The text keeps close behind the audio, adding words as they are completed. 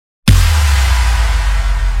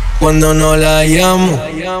Cuando no la llamo,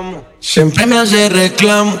 siempre me hace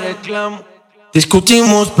reclamo.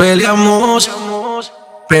 Discutimos, peleamos,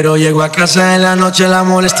 pero llego a casa en la noche, la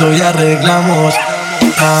molesto y arreglamos.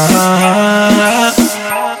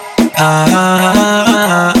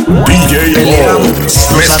 DJ Bones,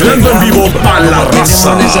 mezclando en vivo a la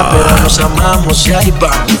raza. Pero nos amamos y ahí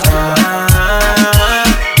vamos.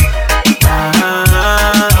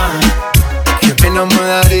 Qué pena me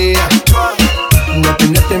daría no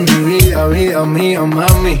tenerte en mi vida, vida mía,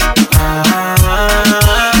 mami.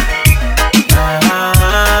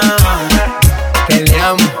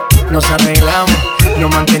 Peleamos, nos arreglamos,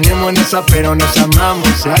 nos mantenemos en esa, pero nos amamos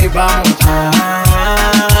y ahí vamos.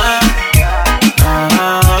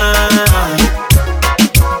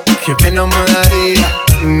 Qué pena me daría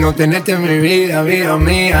no tenerte en mi vida, vida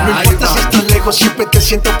mía. No importa si estás lejos, siempre te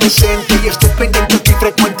siento presente y estoy pendiente de ti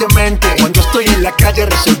frecuentemente. Cuando estoy en la calle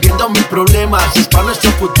resolviendo mis problemas, es para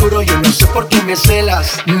nuestro futuro, yo no sé por qué me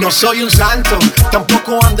celas. No soy un santo,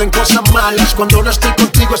 tampoco ando en cosas malas. Cuando no estoy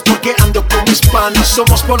contigo es porque ando con mis panas.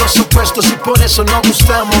 Somos polos opuestos y por eso nos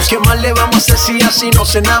gustamos. ¿Qué más le vamos a hacer si así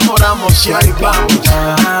nos enamoramos? Y ahí vamos.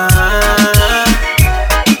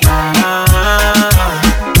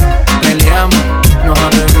 Peleamos, nos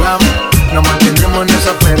arreglamos, nos mantenemos en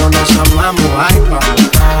esa, pero nos amamos. Ay, vamos.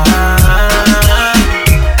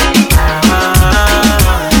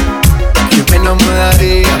 Qué pena me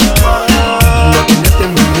daría no tenerte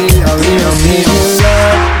en mi vida, vida mía.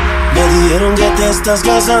 Me dijeron que te estás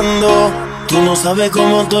casando. Tú no sabes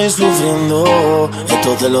cómo estoy sufriendo.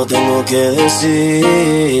 Esto te lo tengo que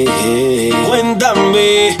decir.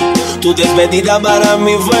 Cuéntame, tu despedida para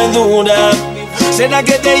mí fue dura. ¿Será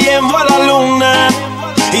que te llevo a la luna?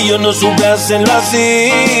 Y yo no supe hacerlo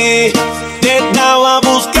así. Te estaba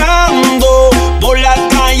buscando por la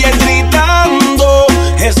calle gritando.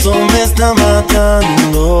 Eso me está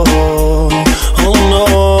matando. Oh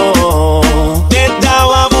no. Te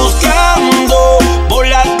estaba buscando por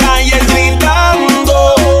la calle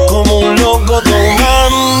gritando como un loco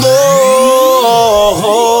tomando.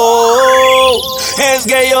 Es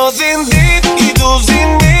que yo sin ti y tú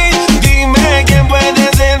sin mí. Dime quién puede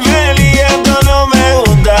ser feliz. Esto no me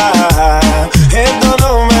gusta. Esto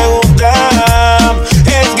no me gusta.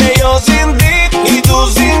 Es que yo sin ti y tú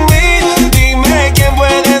sin mí. Dime quién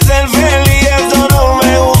puede ser feliz. Esto no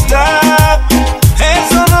me gusta.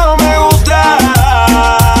 Eso no me gusta.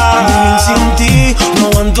 Sin ti no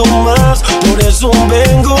aguanto más. Por eso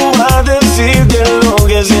vengo a decirte lo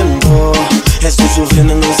que siento. Estoy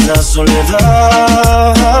sufriendo en esta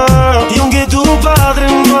soledad. Y aunque tu padre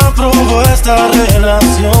no aprobó esta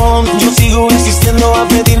relación, yo sigo insistiendo a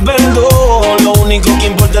pedir perdón. Lo único que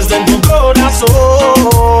importa está en tu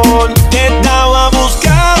corazón. Te estaba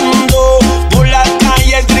buscando por las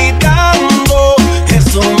calles gritando.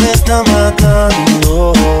 Eso me está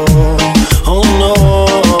matando. Oh no.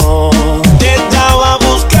 Te estaba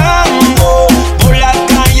buscando por las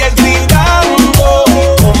calles gritando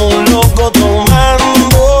como un loco tomando.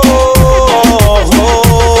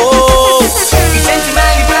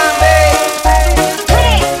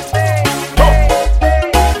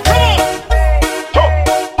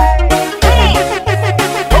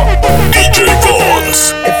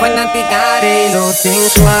 Es fanática de lo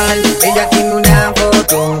sensual. Ella tiene una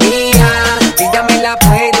foto mía. Ella me la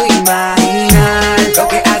puedo imaginar. Lo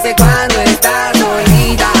que hace cuando está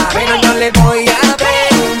solita. Pero no le voy a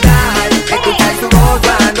preguntar. Escuchar su voz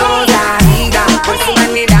cuando la gira. Por su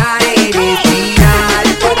manera de respirar.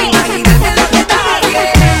 Puedo imaginarme lo que está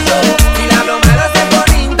haciendo. Si la hablo malo se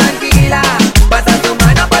pone intranquila. Pasa su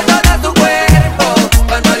mano por todo su cuerpo.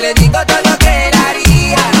 Cuando le digo todo lo que él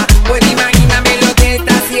haría. Puedo imaginarme lo que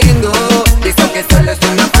está haciendo. Y eso que solo es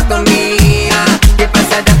una foto mía.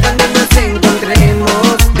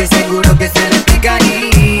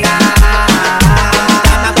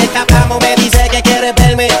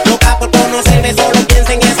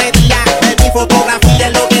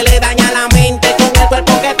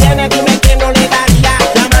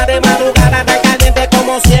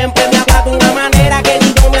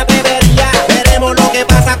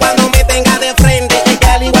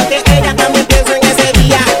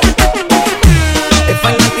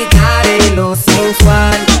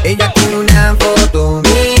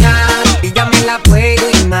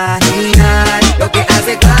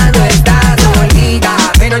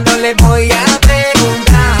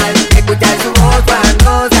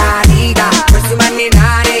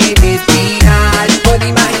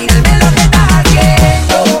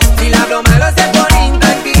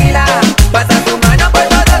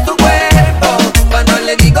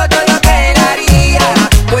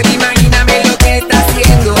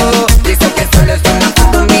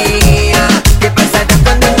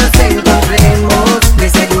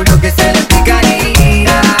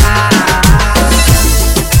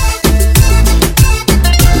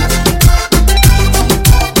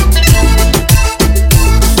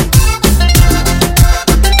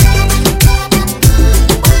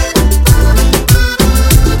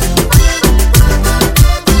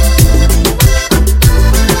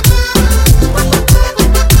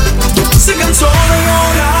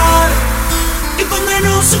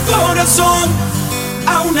 condenó su corazón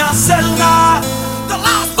a una celda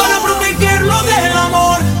para protegerlo del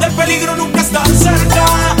amor, del peligro nunca estar cerca.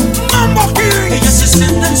 Mambo King. Ella se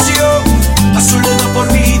sentenció a soledad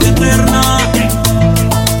por vida eterna,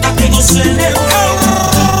 a todo se negó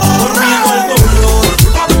por miedo al dolor.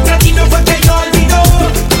 Por un cretino fue que ella olvidó,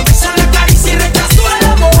 besó la caricia y rechazó el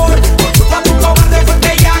amor. Por un cobarde fue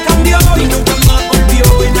que ella cambió y nunca más volvió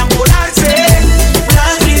a enamorarse.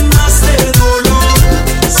 Lágrimas de dolor,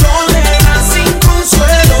 soledad sin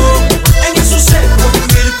consuelo, en eso se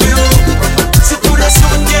convirtió su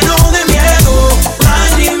corazón lleno de miedo.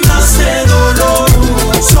 Lágrimas de dolor,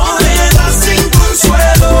 soledad sin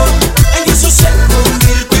consuelo, en eso se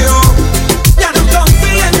convirtió. Ya no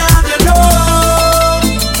confía en nadie, no,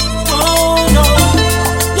 oh, no.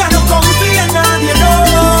 Ya no confía en nadie, no,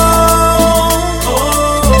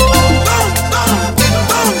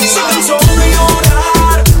 se cansó de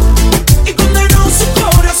llorar y condenó su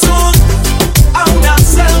corazón a una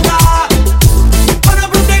celda para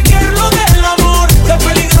protegerlo del amor, del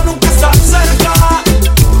peligro nunca estar cerca.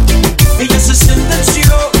 Ella se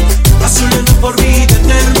sentenció a soledad por vida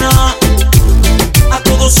eterna, a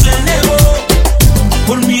todo se negó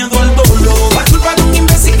por miedo al dolor. Por culpa de un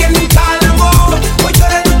imbécil que nunca la amó, hoy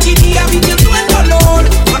llora noche y día viviendo el dolor.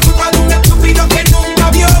 Por culpa de un estúpido que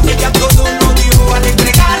nunca vio que ella todo lo dio al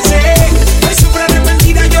entregarse. Hoy sufre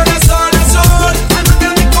arrepentida, llora sola, sol. Al más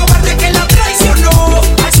grande cobarde que la traicionó,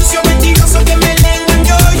 al sucio mentiroso que me le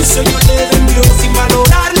engañó y eso yo le vendió sin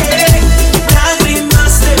valorarle.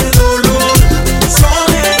 Lágrimas de dolor,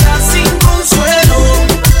 soledad sin consuelo,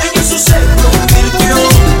 en eso se convirtió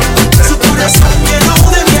su corazón lleno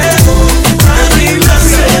de miedo. Lágrimas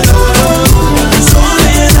de dolor,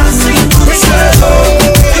 soledad sin consuelo,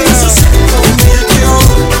 en eso se convirtió.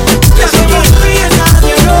 Ya no confía en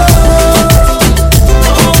nadie, no,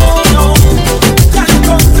 no, ya no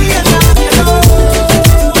confía en nadie, no.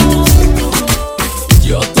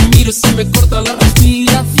 Yo te miro y se me corta la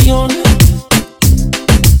respiración.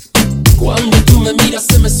 Cuando tú me miras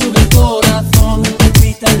se me sube el corazón, me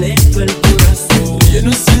palpita lento el corazón. Y en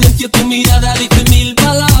un silencio tu mirada dice mil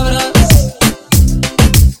palabras.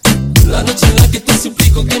 La noche en la que te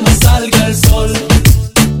suplico que no salga el sol.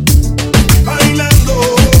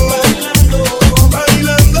 Bailando, bailando,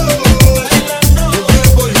 bailando, tu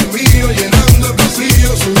cuerpo y el mío llenando el vacío,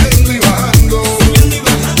 subiendo y bajando.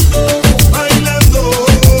 Bailando,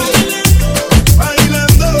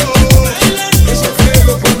 bailando, ese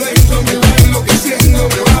fuego por dentro me va enloqueciendo,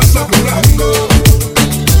 me va saturando.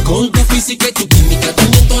 Con tu física y tu química,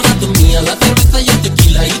 también tu anatomía, la cerveza y el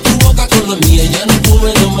tequila y tu boca con la mía. Ya no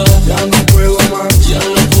puedo más, Ya no puedo más, ya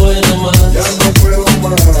no puedo más. ya no puedo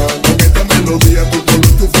más. Con esta melodía, tu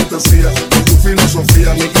color, tu fantasía, con tu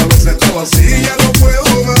filosofía, mi cabeza está vacía. Ya no puedo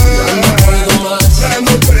más, Ya no puedo más, ya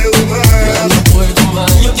no puedo ya más. no puedo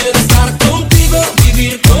más. Yo quiero estar contigo,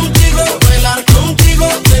 vivir contigo, bailar contigo,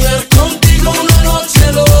 tener contigo una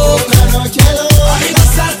noche loca. Ahí va a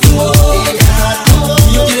estar tu boca.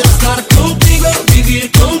 Yo quiero estar contigo,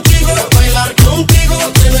 vivir contigo, bailar contigo,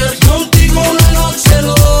 tener contigo una noche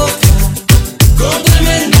loca, con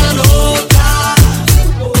tremenda nota.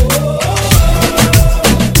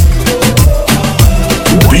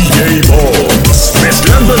 DJ Bones,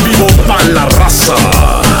 mezclando en vivo para la raza.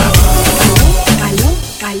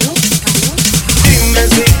 Dime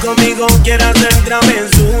si conmigo quieres hacer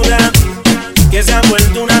travesura, que se ha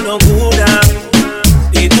vuelto una locura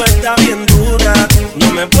y tú estás bien dura,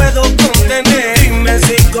 no me puedo contener. Dime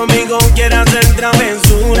si conmigo quieres hacer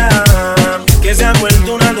travesura, que se ha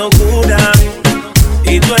vuelto una locura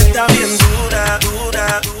y tú estás bien dura,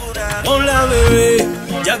 dura, dura. Hola bebé,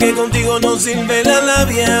 ya que contigo no sirve la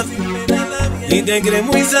labia y te crees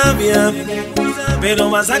muy sabia, pero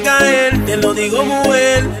vas a caer, te lo digo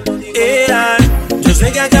mujer. Yo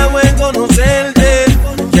sé que acabo de conocerte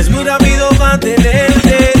y es muy rápido para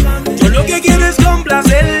tenerte. Yo lo que quiero es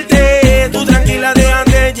complacerte, tú tranquila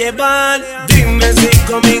déjate llevar. Dime si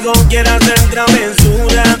conmigo quieres hacer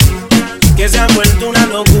travesura, que se ha vuelto una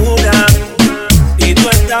locura y tú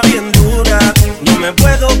estás bien dura, no me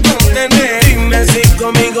puedo contener. Dime si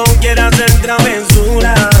conmigo quieres hacer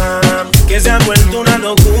travesura, que se ha vuelto una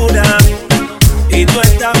locura y tú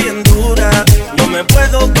estás bien dura, no me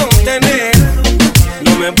puedo contener,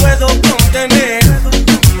 no me puedo contener,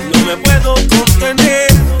 no me puedo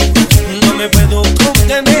contener, no me puedo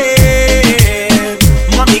contener.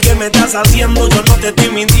 Mami, ¿qué me estás haciendo? Yo no te estoy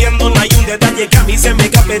mintiendo, no hay un detalle que a mí se me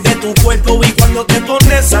escape de tu cuerpo. Y cuando te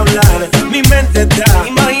pones a hablar, mi mente está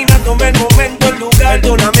imaginándome el momento, el lugar.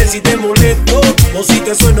 Perdóname si te molesto o si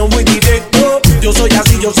te sueno muy directo. Yo soy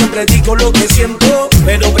así, yo siempre digo lo que siento,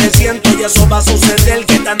 pero presiento y eso va a suceder.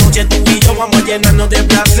 Que esta noche tú y yo vamos a llenarnos de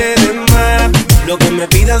placeres más. Lo que me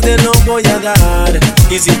pidas te lo voy a dar.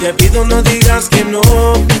 Y si te pido no digas que no.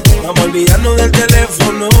 Vamos a olvidarnos del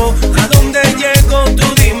teléfono. ¿A dónde llego? Tú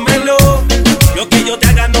dímelo. Lo que yo te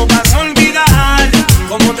haga no vas a olvidar.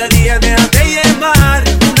 Como te dije, déjate llevar.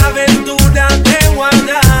 Una aventura te voy a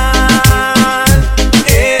dar.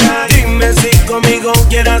 Dime si conmigo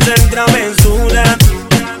quieres hacer travesura,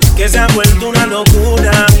 que se ha vuelto una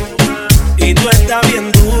locura. Y tú estás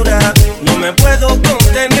bien dura, no me puedo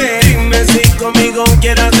contener. Dime si conmigo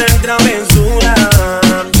quieres hacer travesura,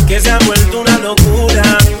 que se ha vuelto una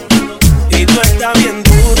locura. Y tú estás bien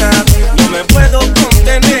dura, no me puedo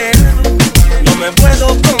contener. No me puedo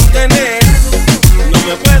contener. No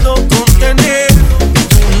me puedo contener.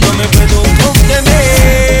 No me puedo contener.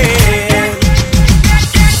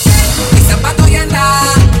 Mi zapato ya anda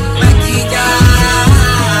maquillada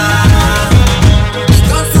y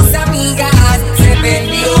con sus amigas se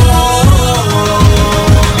perdió.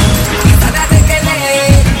 Cada vez que le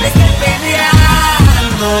estoy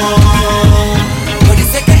peleando, por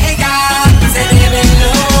eso es que ella se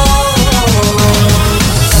reveló.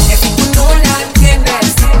 Que si tú no la entiendes,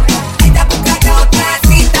 ella buscará otra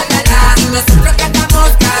cita, la. Y nosotros que estamos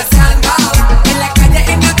casando en la calle,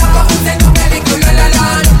 en la cama, un centro película, la.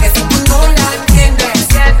 Que si tú no la entiendes,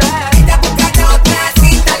 ella buscará otra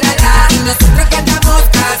cita, la. Y nosotros que estamos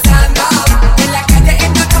casando en la calle,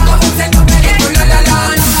 en la cama, un centro película, la.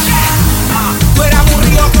 Tú eres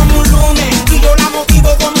aburrido como un lunes y yo la motivo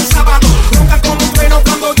como un sábado. Ronca como un freno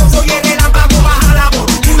cuando yo soy el relámpago. Baja la voz,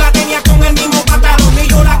 tú la tenías con el mismo pantalón y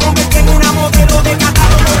yo la convertí en una modelo de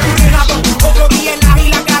catálogo. Otro día en la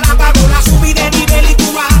isla Galápagos, la subí de nivel y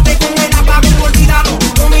tú bajaste con el apagón olvidado.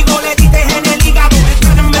 Conmigo le diste en el hígado.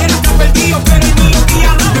 Estás mera, estás perdido, pero el mío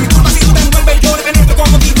guía. No me importa si tú te envuelves, yo repenezco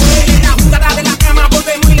como digo. La jugada de la cama,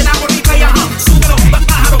 volvemos y le damos rica y ajá. Súbelo,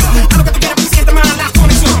 pájaro, a lo que tú quieras, pues siente más la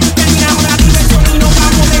conexión. Terminamos la diversión y nos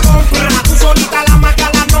vamos de compra. Tú solita la marca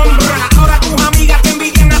la nombra. Ahora tus amigas te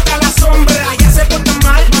envidian hasta la sombra. Ya se portan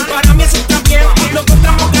mal, para mí eso está bien. Lo que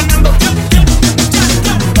estamos ganando.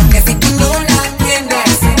 Que si tú no la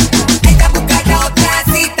entiendes, ella buscará otra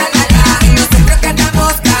cita, la. Y nosotros que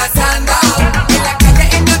estamos casando en la calle,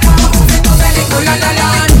 en la cama, un centro película, la.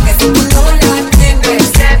 Que si tú no la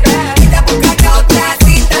entiendes, ella buscará otra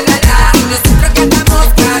cita, la. Y nosotros que estamos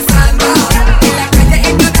casando en la calle,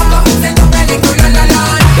 en la cama, un centro película, la.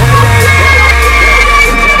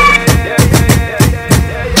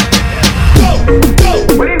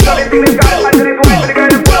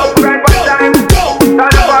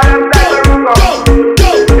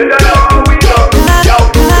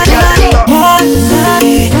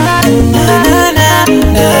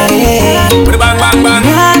 Bang, bang, bang.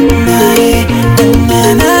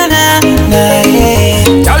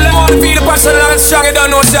 Tell them all to feel the passion like it's strong. You don't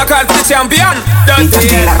know, so I call for the champion.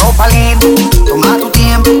 Quítate la ropa lento, toma tu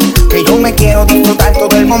tiempo, que yo me quiero disfrutar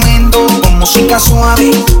todo el momento. Con música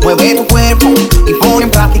suave, mueve tu cuerpo y pon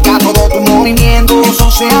en práctica todo tu movimiento.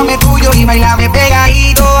 Ensóceame tuyo y bailame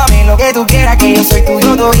pegadito. Dame lo que tú quieras, que yo soy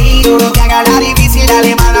tuyo todito. Lo que haga la difícil,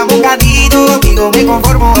 dale más a bocadito. Digo, me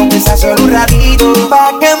conformo, aunque sea solo un ratito.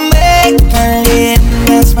 Pa' que me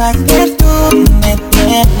calientes, pa' que tú me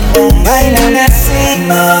entiendas. Bailame así,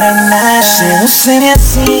 marana, sedúceme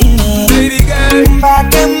así. Pa'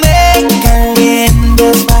 que me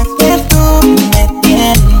calientes, pa' que tú me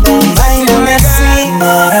entiendas. Bailame así,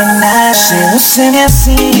 marana, sedúceme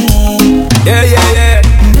así. Yeah, yeah, yeah.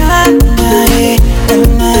 Na, na,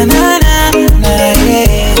 na, na, na, na,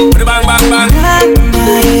 yeah. Bang, bang, bang. Na,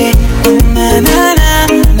 na, na, na,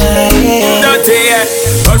 na, yeah. Dirty, yeah.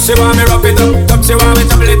 But she want me wrap it up, top she want me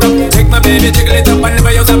double it up. Take my baby, jiggle it up, and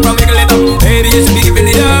never use up from wiggle it up. Baby, you should be giving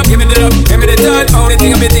it up, give me the love, give me the touch. Only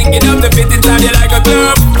thing I be thinking of, to fit inside you like a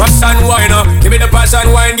glove. Passion wine, give me the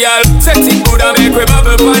passion wine, girl. Sexy good and make we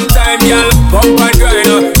bubble one time, girl. Bump and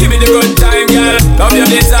grind, give me the good time, girl. Love your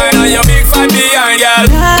design and your big fat behind, girl.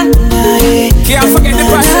 Can't forget the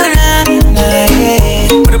passion.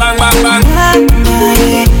 Bang, bang, bang.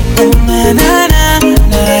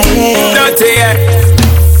 Dirty, yeah.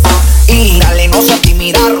 Y dale, no seas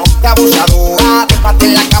tímida, rompe abusadora. Trépate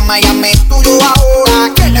en la cama, llame tuyo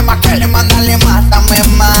ahora. Que le más, dale más, dame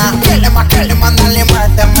más. Que le más, dale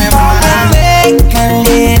más, dame más. Me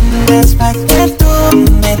calientes pa' que tú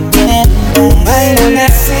me entiendas. Bailame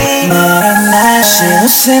así, marana,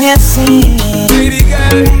 sedúceme así.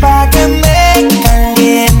 Pa' que me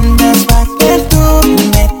calientes, pa' que tú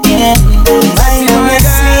me entiendas. Bailame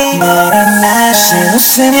así, marana,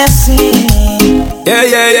 sedúceme así. Yeah,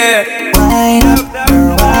 yeah, yeah. Wind up,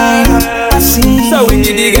 así. So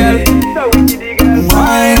windy, girl.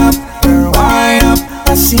 Wind up,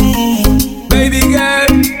 baby girl.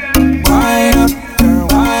 Wine up, girl,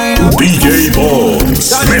 wine up. DJ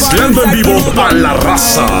Bones, mezclando en vivo a la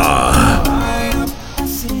raza.